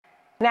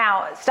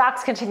Now,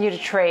 stocks continue to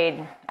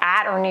trade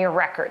at or near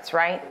records,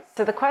 right?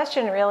 So the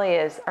question really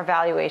is, are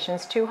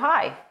valuations too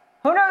high?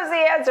 Who knows the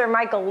answer?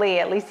 Michael Lee.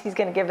 At least he's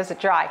going to give us a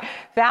try.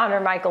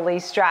 Founder Michael Lee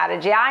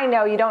Strategy. I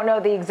know you don't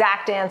know the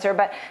exact answer,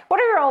 but what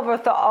are your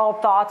overall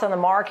thoughts on the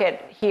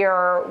market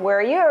here,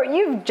 where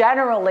you've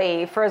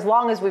generally, for as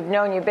long as we've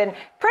known you, been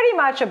pretty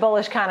much a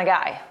bullish kind of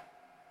guy?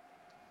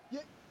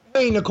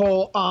 Hey,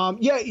 Nicole.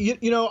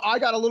 I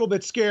got a little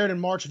bit scared in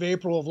March of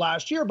April of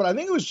last year, but I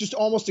think it was just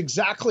almost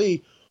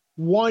exactly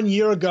 1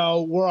 year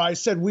ago where I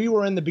said we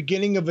were in the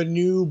beginning of a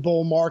new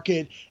bull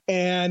market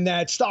and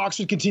that stocks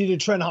would continue to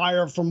trend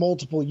higher for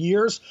multiple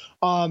years.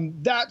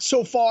 That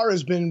so far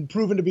has been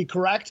proven to be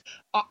correct.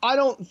 I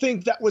don't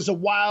think that was a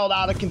wild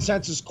out of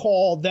consensus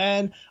call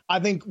then.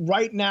 I think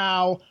right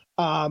now,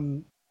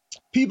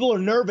 people are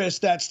nervous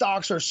that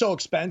stocks are so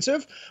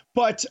expensive,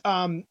 but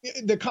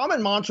the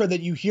common mantra that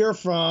you hear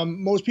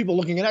from most people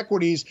looking at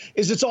equities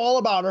is it's all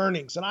about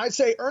earnings. And I'd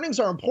say earnings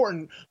are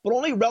important, but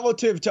only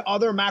relative to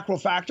other macro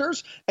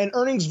factors and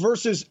earnings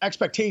versus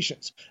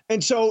expectations.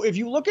 And so if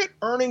you look at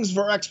earnings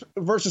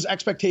versus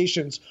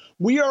expectations,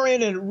 we are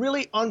in a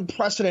really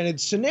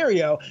unprecedented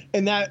scenario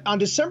in that on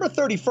December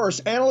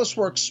 31st, analysts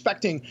were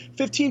expecting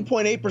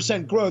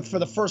 15.8% growth for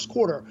the first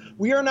quarter.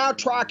 We are now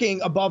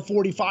tracking above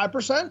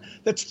 45%.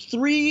 That's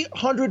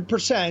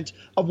 300%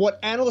 of what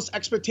analysts'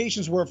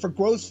 expectations were for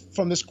growth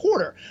from this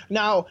quarter.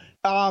 Now,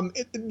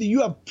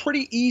 you have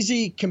pretty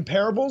easy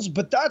comparables,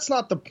 but that's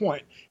not the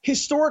point.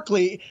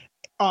 Historically,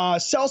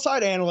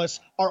 sell-side analysts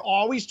are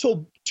always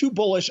too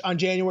bullish on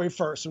January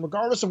 1st. And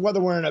regardless of whether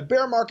we're in a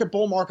bear market,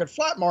 bull market,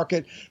 flat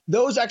market,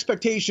 those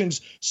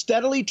expectations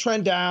steadily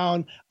trend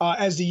down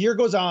as the year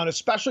goes on,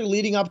 especially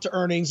leading up to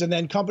earnings, and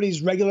then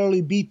companies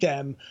regularly beat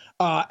them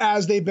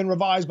as they've been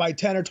revised by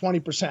 10 or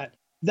 20%.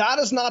 That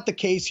is not the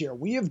case here.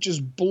 We have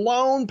just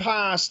blown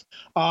past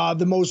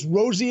the most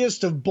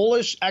rosiest of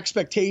bullish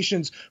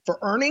expectations for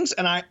earnings.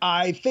 And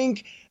I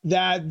think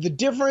that the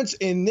difference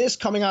in this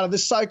coming out of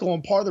this cycle,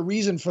 and part of the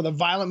reason for the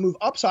violent move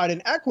upside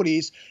in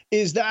equities,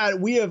 is that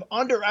we have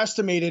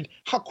underestimated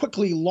how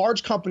quickly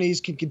large companies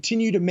can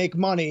continue to make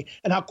money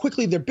and how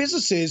quickly their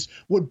businesses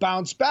would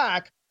bounce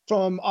back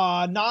from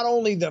not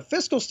only the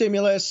fiscal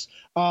stimulus,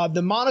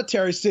 the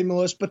monetary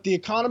stimulus, but the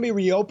economy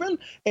reopen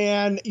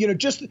and,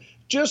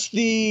 just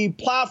the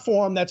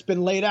platform that's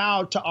been laid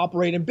out to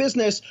operate in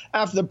business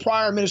after the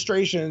prior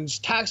administration's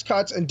tax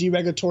cuts and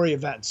deregulatory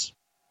events.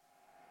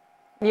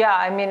 Yeah,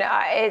 I mean,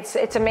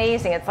 it's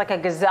amazing. It's like a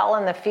gazelle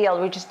in the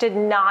field. We just did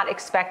not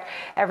expect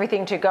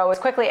everything to go as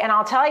quickly. And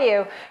I'll tell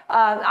you,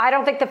 I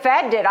don't think the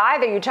Fed did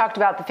either. You talked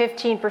about the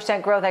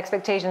 15% growth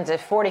expectations at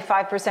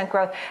 45%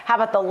 growth. How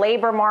about the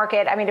labor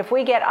market? I mean, if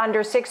we get under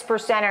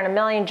 6% and 1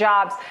 million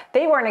jobs,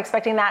 they weren't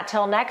expecting that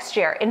till next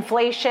year.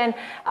 Inflation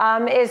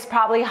is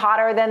probably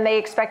hotter than they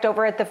expect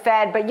over at the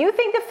Fed. But you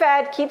think the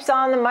Fed keeps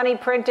on the money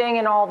printing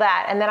and all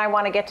that. And then I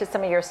want to get to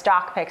some of your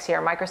stock picks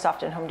here,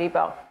 Microsoft and Home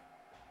Depot.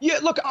 Yeah,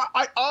 look,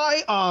 I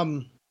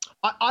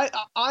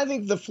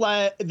think the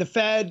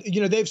Fed,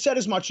 they've said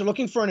as much. They're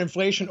looking for an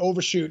inflation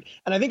overshoot.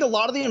 And I think a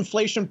lot of the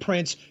inflation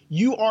prints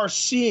you are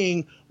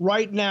seeing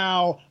right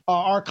now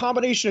are a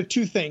combination of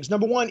two things.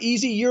 Number one,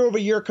 easy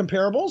year-over-year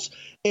comparables.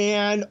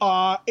 And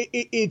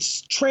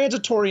it's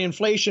transitory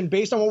inflation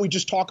based on what we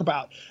just talked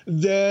about.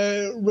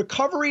 The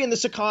recovery in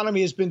this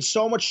economy has been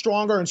so much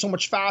stronger and so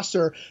much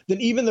faster than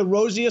even the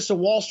rosiest of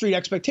Wall Street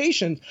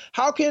expectations.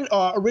 How can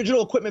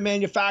original equipment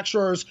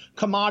manufacturers,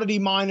 commodity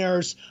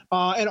miners,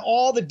 and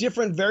all the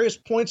different various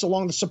points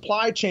along the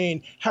supply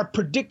chain have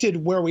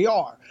predicted where we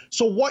are?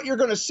 So what you're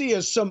going to see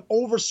is some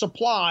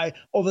oversupply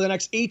over the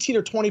next 18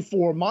 or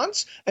 24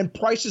 months, and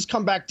prices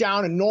come back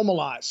down and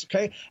normalize.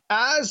 Okay,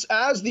 as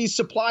these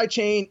supply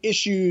chain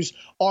issues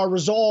are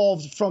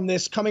resolved from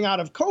this coming out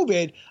of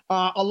COVID,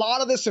 a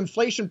lot of this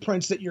inflation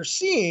prints that you're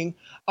seeing,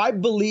 I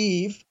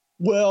believe,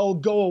 will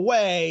go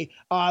away,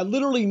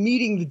 literally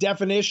meeting the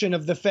definition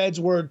of the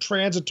Fed's word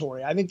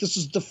transitory. I think this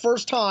is the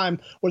first time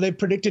where they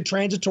predicted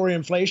transitory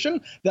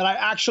inflation that I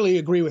actually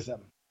agree with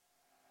them.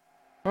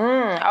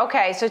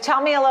 Okay, so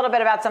tell me a little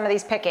bit about some of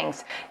these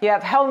pickings. You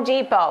have Home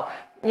Depot,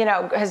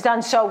 has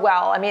done so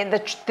well. I mean,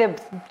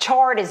 the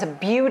chart is a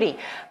beauty.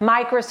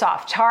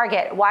 Microsoft,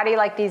 Target, why do you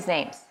like these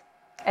names?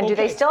 And do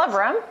they still have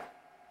room?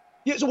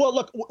 Yeah, so, well,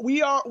 look,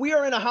 we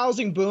are in a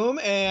housing boom,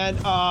 and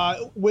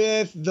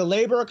with the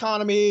labor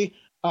economy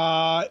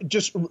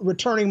just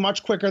returning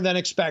much quicker than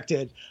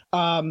expected,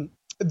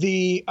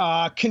 the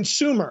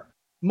consumer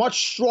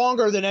much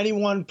stronger than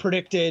anyone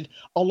predicted,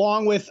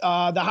 along with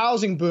the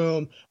housing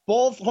boom.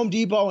 Both Home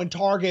Depot and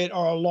Target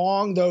are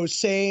along those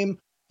same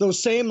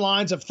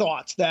lines of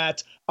thoughts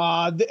that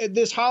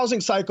this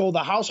housing cycle,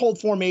 the household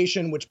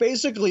formation, which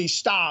basically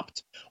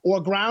stopped or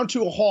ground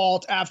to a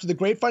halt after the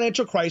great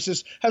financial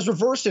crisis, has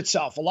reversed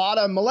itself. A lot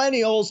of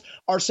millennials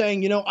are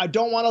saying, I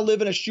don't want to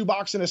live in a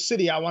shoebox in a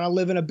city. I want to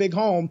live in a big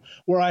home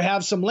where I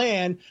have some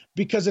land,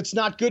 because it's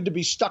not good to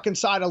be stuck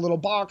inside a little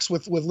box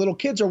with little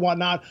kids or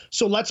whatnot.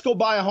 So let's go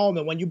buy a home.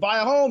 And when you buy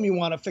a home, you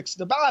want to fix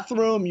the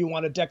bathroom, you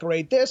want to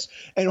decorate this.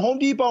 And Home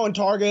Depot and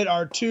Target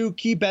are two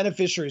key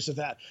beneficiaries of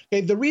that.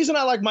 Okay, the reason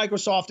I like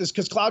Microsoft is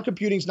because cloud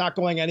computing is not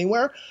going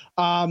anywhere.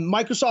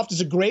 Microsoft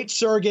is a great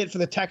surrogate for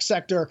the tech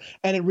sector,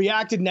 and it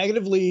reacted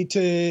negatively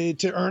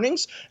to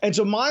earnings. And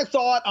so my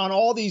thought on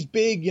all these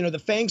big, the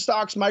FANG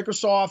stocks,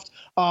 Microsoft,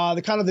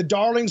 the kind of the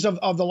darlings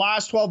of the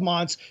last 12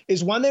 months,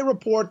 is when they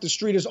report, the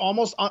street is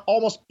almost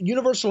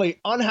universally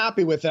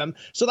unhappy with them.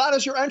 So that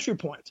is your entry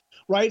point,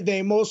 right?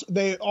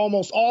 They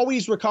almost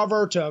always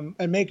recover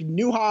and make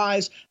new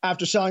highs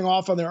after selling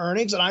off on their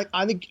earnings. And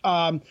I think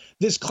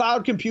this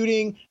cloud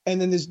computing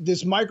and then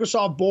this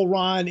Microsoft bull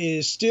run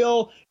is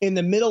still in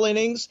the middle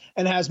innings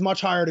and has much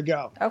higher to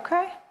go.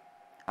 Okay.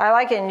 I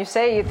like it. And you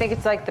say you think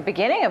it's like the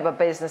beginning of a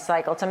business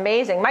cycle. It's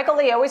amazing. Michael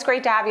Lee, always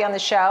great to have you on the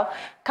show.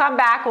 Come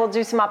back. We'll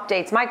do some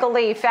updates. Michael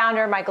Lee,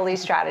 founder of Michael Lee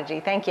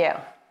Strategy. Thank you.